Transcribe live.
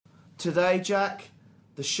Today, Jack,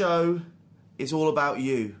 the show is all about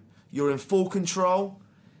you. You're in full control.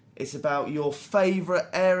 It's about your favourite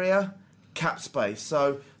area, cap space.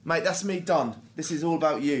 So, mate, that's me done. This is all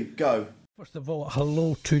about you. Go. First of all,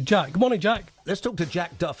 hello to Jack. Good morning, Jack. Let's talk to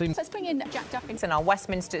Jack Duffin. Let's bring in Jack Duffin. In our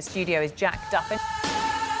Westminster studio is Jack Duffin.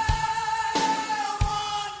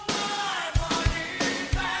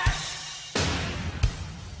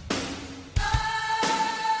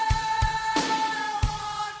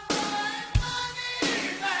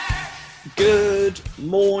 Good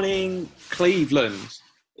morning, Cleveland.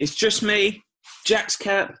 It's just me. Jack's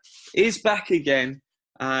cap is back again.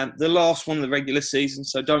 The last one of the regular season,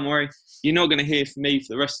 so don't worry. You're not going to hear from me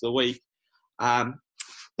for the rest of the week.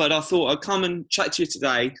 But I thought I'd come and chat to you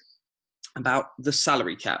today about the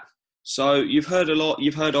salary cap. So you've heard a lot.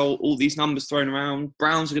 You've heard all these numbers thrown around.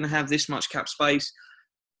 Browns are going to have this much cap space.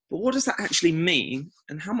 But what does that actually mean?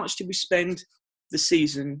 And how much did we spend the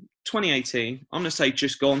season 2018? I'm going to say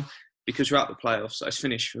just gone, because we're out the playoffs, so it's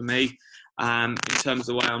finished for me in terms of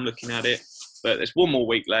the way I'm looking at it. But there's one more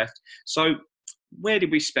week left. So where did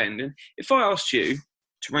we spend? And if I asked you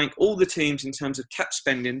to rank all the teams in terms of cap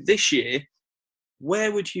spending this year,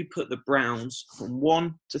 where would you put the Browns from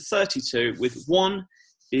 1 to 32, with 1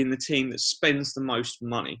 being the team that spends the most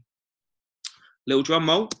money? Little drum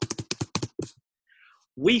roll.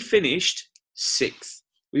 We finished 6th.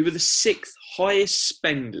 We were the 6th highest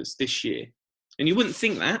spenders this year. And you wouldn't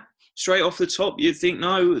think that. Straight off the top, you'd think,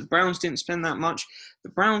 no, the Browns didn't spend that much. The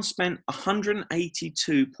Browns spent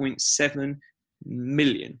 $182.7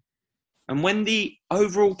 million. And when the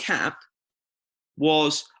overall cap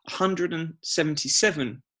was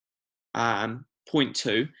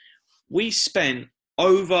 177.2, we spent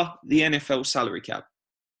over the NFL salary cap.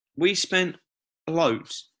 We spent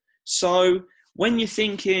loads. So when you're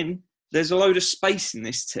thinking there's a load of space in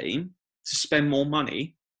this team to spend more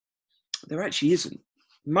money, there actually isn't.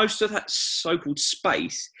 Most of that so-called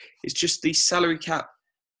space is just the salary cap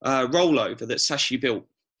rollover that Sashi built.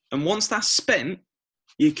 And once that's spent,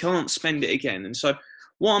 you can't spend it again. And so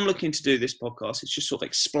what I'm looking to do this podcast is just sort of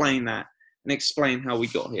explain that and explain how we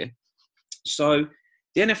got here. So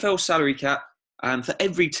the NFL salary cap for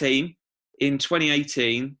every team in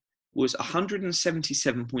 2018 was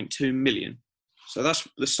 177.2 million. So that's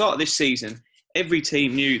the start of this season. Every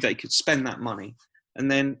team knew they could spend that money.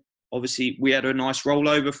 And then obviously, we had a nice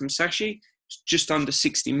rollover from Sashi, just under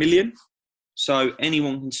 60 million. So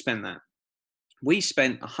anyone can spend that. We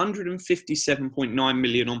spent 157.9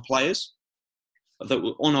 million on players that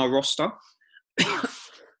were on our roster.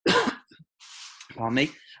 Pardon me.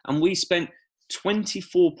 And we spent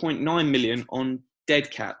 24.9 million on dead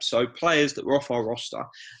cap, so players that were off our roster.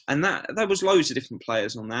 And that was loads of different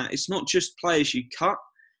players on that. It's not just players you cut.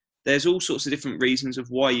 There's all sorts of different reasons of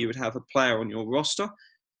why you would have a player on your roster.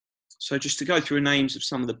 So just to go through names of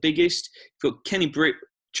some of the biggest, you've got Kenny Britt,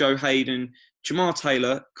 Joe Hayden, Jamar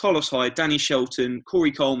Taylor, Carlos Hyde, Danny Shelton,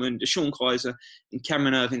 Corey Coleman, Deshaun Kaiser, and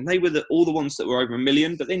Cameron Irving. They were all the ones that were over $1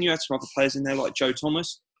 million. But then you had some other players in there like Joe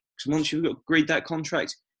Thomas. Because once you've agreed that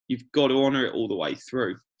contract, you've got to honour it all the way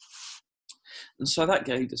through. And so that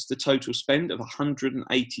gave us the total spend of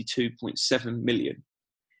 182.7 million,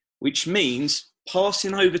 which means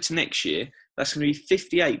passing over to next year, that's going to be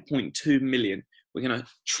 58.2 million. We're going to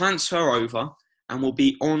transfer over and we'll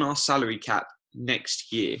be on our salary cap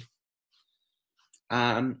next year.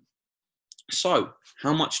 So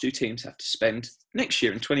how much do teams have to spend next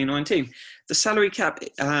year in 2019? The salary cap,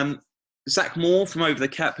 Zach Moore from Over the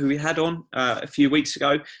Cap, who we had on a few weeks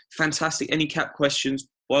ago, fantastic. Any cap questions,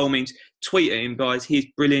 by all means, tweet at him, guys. He's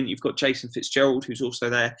brilliant. You've got Jason Fitzgerald, who's also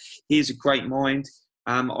there. He is a great mind.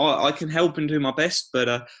 I can help and do my best, but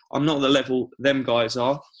I'm not at the level them guys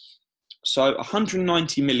are. So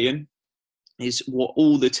 190 million is what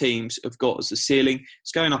all the teams have got as the ceiling.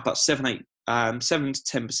 It's going up at 7 to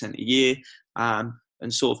 10% a year. And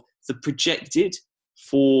sort of the projected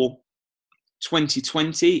for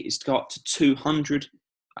 2020 is to go up to 200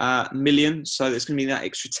 million. So there's going to be that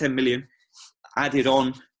extra 10 million added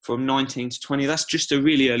on from 19 to 20. That's just a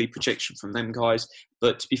really early projection from them guys.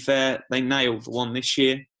 But to be fair, they nailed the one this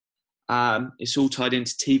year. It's all tied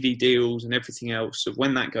into TV deals and everything else. So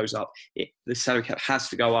when that goes up, the salary cap has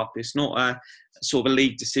to go up. It's not a sort of a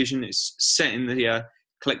league decision. It's set in the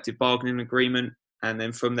collective bargaining agreement. And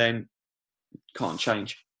then from then, can't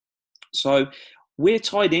change. So we're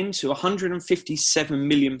tied into £157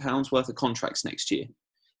 million worth of contracts next year.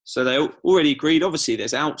 So they already agreed. Obviously,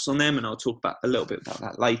 there's outs on them, and I'll talk about a little bit about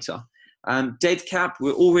that later. Dead cap,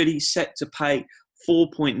 we're already set to pay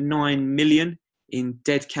 $4.9 million in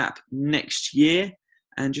dead cap next year.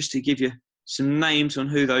 And just to give you some names on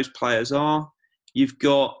who those players are, you've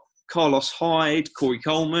got Carlos Hyde, Corey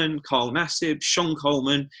Coleman, Kyle Nassib, Sean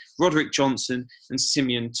Coleman, Roderick Johnson, and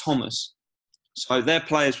Simeon Thomas. So they're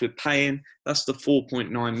players we're paying. That's the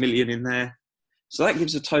 4.9 million in there. So that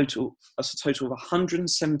gives a total of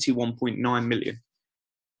 171.9 million.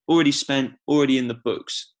 Already spent, already in the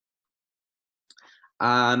books.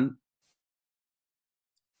 Now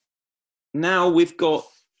we've got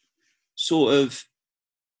sort of,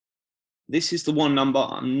 this is the one number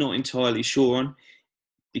I'm not entirely sure on,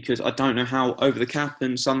 because I don't know how Over the Cap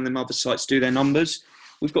and some of them other sites do their numbers.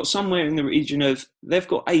 We've got somewhere in the region of, they've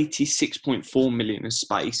got 86.4 million of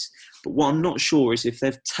space. But what I'm not sure is if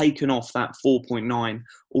they've taken off that 4.9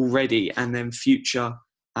 already and then future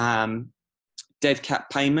dead cap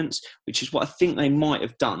payments, which is what I think they might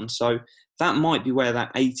have done. So that might be where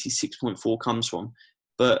that 86.4 comes from.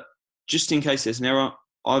 But just in case there's an error,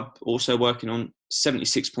 I'm also working on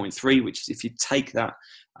 76.3, which is if you take that,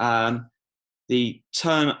 the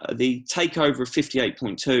takeover of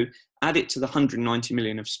 58.2, add it to the 190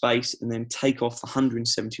 million of space, and then take off the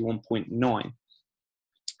 171.9.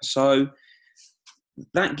 So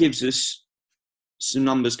that gives us some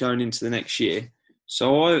numbers going into the next year.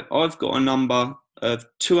 So I've got a number of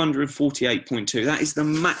 248.2. That is the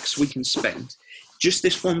max we can spend just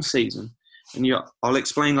this one season. And I'll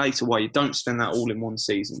explain later why you don't spend that all in one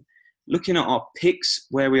season. Looking at our picks,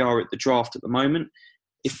 where we are at the draft at the moment,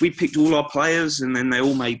 if we picked all our players and then they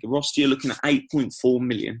all made the roster, you're looking at 8.4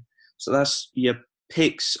 million. So that's your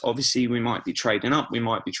picks. Obviously, we might be trading up. We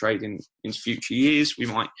might be trading into future years. We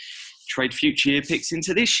might trade future year picks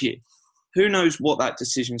into this year. Who knows what that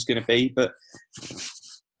decision is going to be, but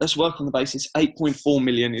let's work on the basis 8.4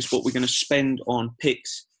 million is what we're going to spend on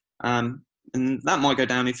picks. And that might go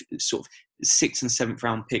down if it's sort of 6th and 7th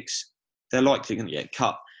round picks. They're likely going to get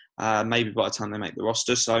cut maybe by the time they make the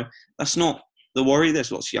roster. So that's not the worry.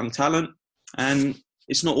 There's lots of young talent and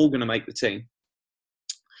it's not all going to make the team.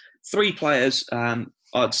 3 players,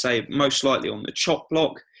 I'd say most likely on the chop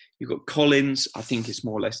block. You've got Collins. I think it's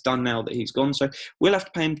more or less done now that he's gone. So we'll have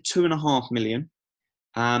to pay him 2.5 million,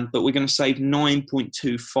 but we're going to save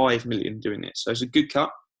 9.25 million doing it. So it's a good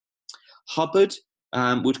cut. Hubbard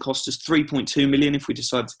would cost us 3.2 million if we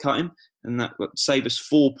decide to cut him, and that would save us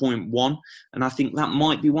 4.1. And I think that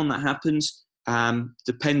might be one that happens,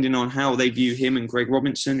 depending on how they view him and Greg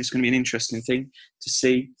Robinson. It's going to be an interesting thing to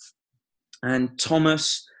see. And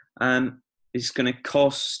Thomas is going to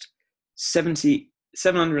cost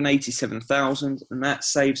 787,000, and that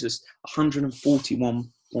saves us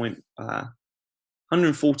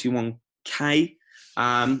 141k.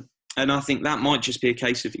 And I think that might just be a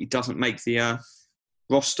case of he doesn't make the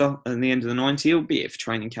roster at the end of the 90. It'll be it for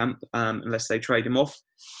training camp, unless they trade him off.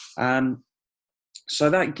 So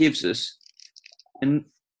that gives us a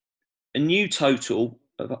new total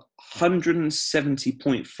of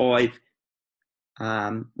 170.5.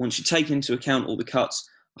 Once you take into account all the cuts,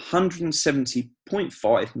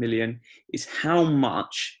 170.5 million is how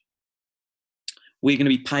much we're going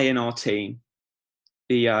to be paying our team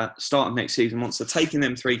the start of next season once they're taking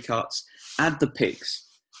them 3 cuts, add the picks.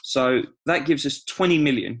 So that gives us 20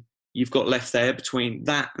 million you've got left there between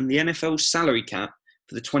that and the NFL salary cap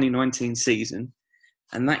for the 2019 season.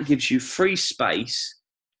 And that gives you free space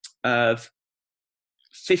of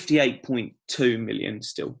 58.2 million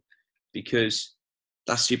still, because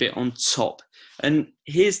that's your bit on top. And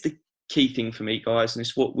here's the key thing for me, guys, and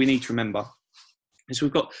it's what we need to remember, is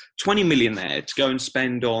we've got 20 million there to go and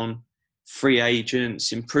spend on free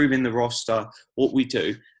agents, improving the roster, what we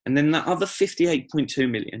do. And then that other 58.2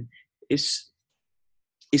 million is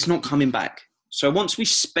not coming back. So once we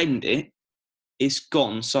spend it, it's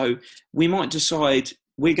gone. So we might decide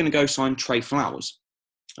we're going to go sign Trey Flowers,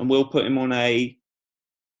 and we'll put him on a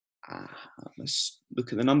let's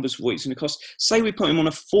look at the numbers for what it's going to cost. Say we put him on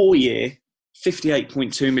a 4-year,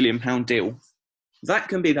 £58.2 million deal. That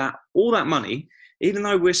can be that, all that money, even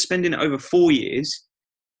though we're spending it over 4 years,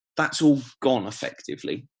 that's all gone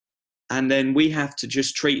effectively. And then we have to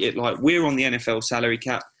just treat it like we're on the NFL salary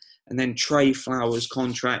cap, and then Trey Flowers'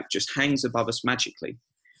 contract just hangs above us magically.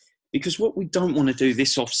 Because what we don't want to do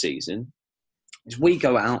this off-season is we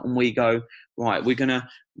go out and we go, right, we're going to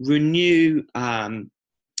renew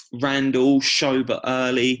Randall, Schober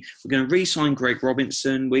early. We're going to re-sign Greg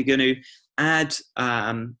Robinson. We're going to add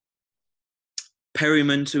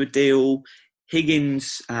Perriman to a deal.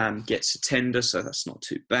 Higgins gets a tender, so that's not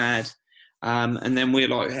too bad. And then we're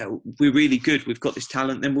like, yeah, we're really good. We've got this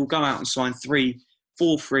talent. Then we'll go out and sign 3-4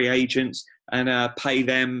 free agents and pay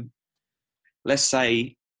them, let's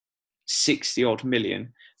say, 60-odd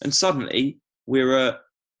million. And suddenly we're at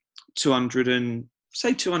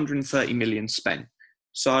 230 million spent.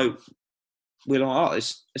 So we're like, oh,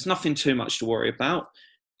 it's nothing too much to worry about.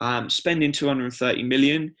 Spending 230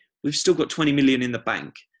 million, we've still got 20 million in the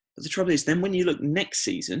bank. But the trouble is, then when you look next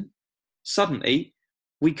season, suddenly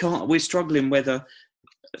we're struggling whether,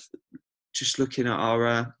 just looking at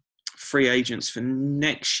our free agents for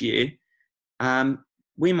next year,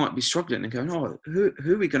 we might be struggling and going, oh, who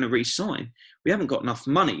are we going to re-sign? We haven't got enough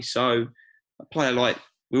money. So a player like,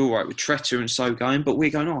 we're all right with Tretter and so going, but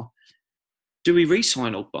we're going, oh, do we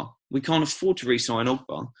re-sign Ogba? We can't afford to re-sign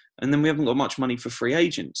Ogba. And then we haven't got much money for free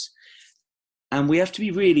agents. And we have to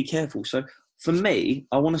be really careful. So for me,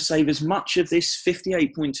 I want to save as much of this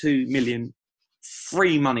 58.2 million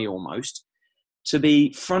free money almost to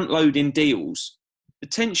be front-loading deals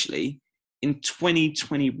potentially in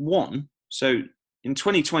 2021. So in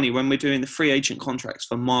 2020, when we're doing the free agent contracts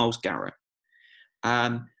for Myles Garrett,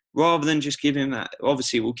 rather than just give him that,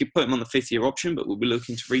 obviously we'll put him on the 5th-year option, but we'll be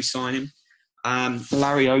looking to re-sign him.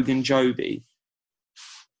 Larry Ogunjobi,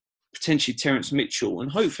 potentially Terence Mitchell,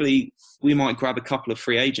 and hopefully we might grab a couple of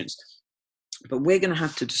free agents. But we're going to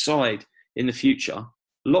have to decide in the future,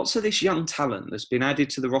 lots of this young talent that's been added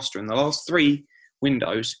to the roster in the last 3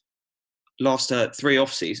 windows, last 3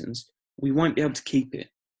 off seasons, we won't be able to keep it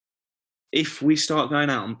if we start going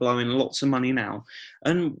out and blowing lots of money now.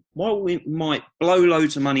 And while we might blow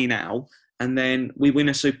loads of money now and then we win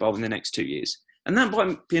a Super Bowl in the next 2 years, and that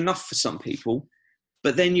might be enough for some people,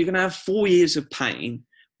 but then you're going to have 4 years of pain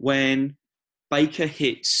when Baker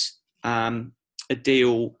hits a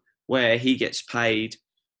deal where he gets paid,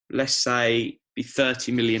 let's say, be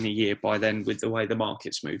 30 million a year by then with the way the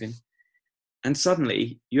market's moving. And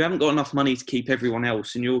suddenly you haven't got enough money to keep everyone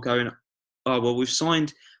else. And you're going, oh, well, we've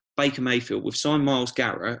signed Baker Mayfield, we've signed Myles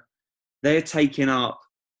Garrett. They're taking up,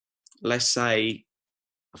 let's say,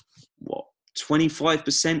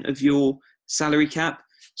 25% of your salary cap.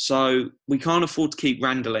 So we can't afford to keep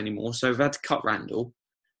Randall anymore. So we've had to cut Randall.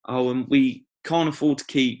 Oh, and we can't afford to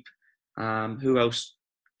keep, who else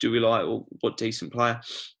do we like, or what decent player?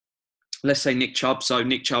 Let's say Nick Chubb. So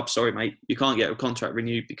Nick Chubb, sorry, mate, you can't get a contract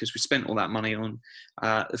renewed because we spent all that money on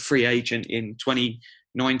a free agent in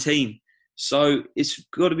 2019. So it's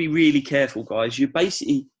got to be really careful, guys. You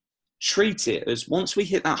basically treat it as once we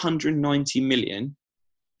hit that 190 million,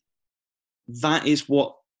 that is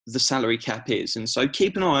what the salary cap is. And so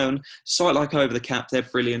keep an eye on a site like Over the Cap. They're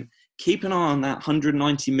brilliant. Keep an eye on that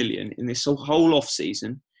 190 million in this whole off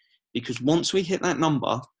season, because once we hit that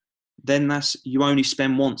number, then that's, you only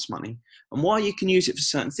spend once money. And why you can use it for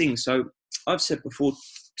certain things. So I've said before,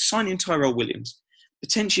 signing Tyrell Williams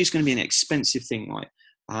potentially is going to be an expensive thing, right?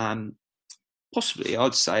 Possibly,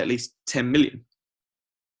 I'd say at least 10 million.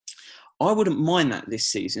 I wouldn't mind that this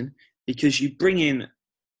season, because you bring in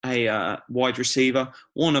a wide receiver,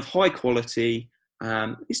 one of high quality.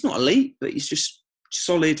 He's not elite, but he's just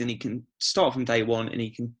solid, and he can start from day one and he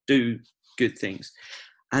can do good things.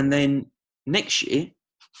 And then next year,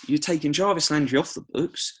 you're taking Jarvis Landry off the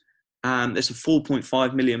books. There's a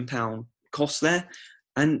 £4.5 million cost there.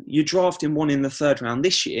 And you're drafting one in the 3rd round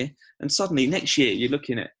this year. And suddenly next year, you're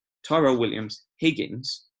looking at Tyrell Williams,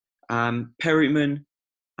 Higgins, Perriman,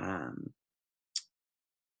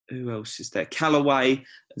 who else is there? Callaway,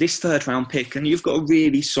 this 3rd round pick. And you've got a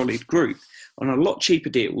really solid group on a lot cheaper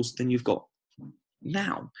deals than you've got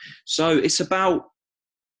now. So it's about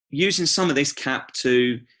using some of this cap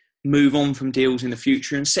to move on from deals in the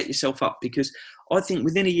future and set yourself up, because I think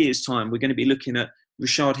within a year's time, we're going to be looking at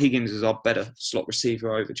Rashard Higgins as our better slot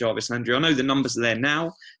receiver over Jarvis Landry. I know the numbers are there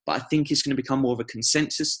now, but I think it's going to become more of a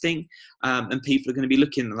consensus thing. And people are going to be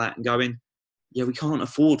looking at that and going, yeah, we can't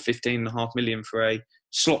afford $15.5 million for a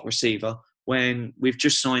slot receiver when we've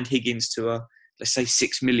just signed Higgins to a, let's say,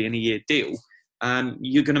 $6 million a year deal.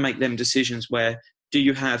 You're going to make them decisions where, do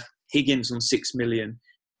you have Higgins on $6 million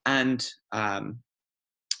and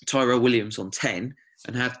Tyrell Williams on 10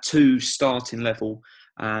 and have 2 starting level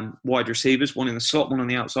wide receivers, one in the slot, one on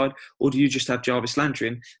the outside, or do you just have Jarvis Landry?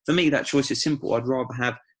 And for me, that choice is simple. I'd rather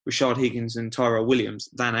have Rashard Higgins and Tyrell Williams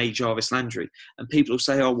than a Jarvis Landry. And people will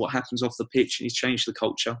say, oh, what happens off the pitch? And he's changed the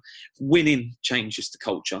culture. Winning changes the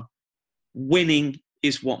culture. Winning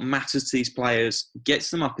is what matters to these players, gets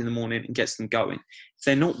them up in the morning and gets them going. If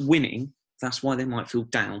they're not winning, that's why they might feel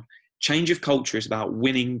down. Change of culture is about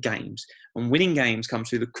winning games. And winning games comes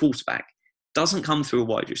through the quarterback. Doesn't come through a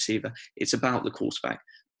wide receiver. It's about the quarterback.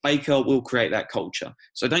 Baker will create that culture.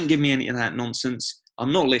 So don't give me any of that nonsense.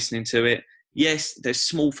 I'm not listening to it. Yes, there's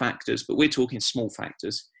small factors, but we're talking small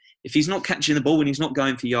factors. If he's not catching the ball and he's not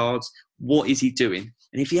going for yards, what is he doing?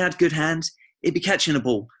 And if he had good hands, he'd be catching the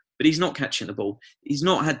ball. but he's not catching the ball. He's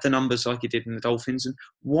not had the numbers like he did in the Dolphins. And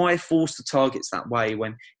why force the targets that way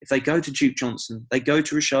when if they go to Duke Johnson, they go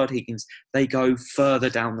to Rashard Higgins, they go further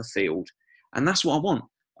down the field? And that's what I want.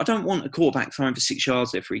 I don't want a quarterback throwing for 6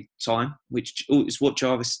 yards every time, which is what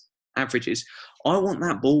Jarvis averages. I want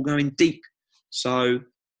that ball going deep. So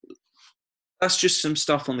that's just some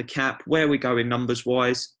stuff on the cap, where we're going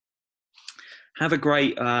numbers-wise. Have a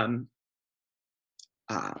great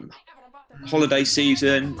holiday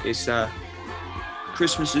season. It's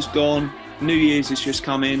Christmas is gone, New Year's is just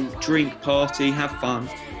coming. Drink, party, have fun,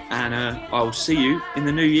 and I'll see you in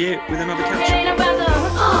the new year with another catch-up.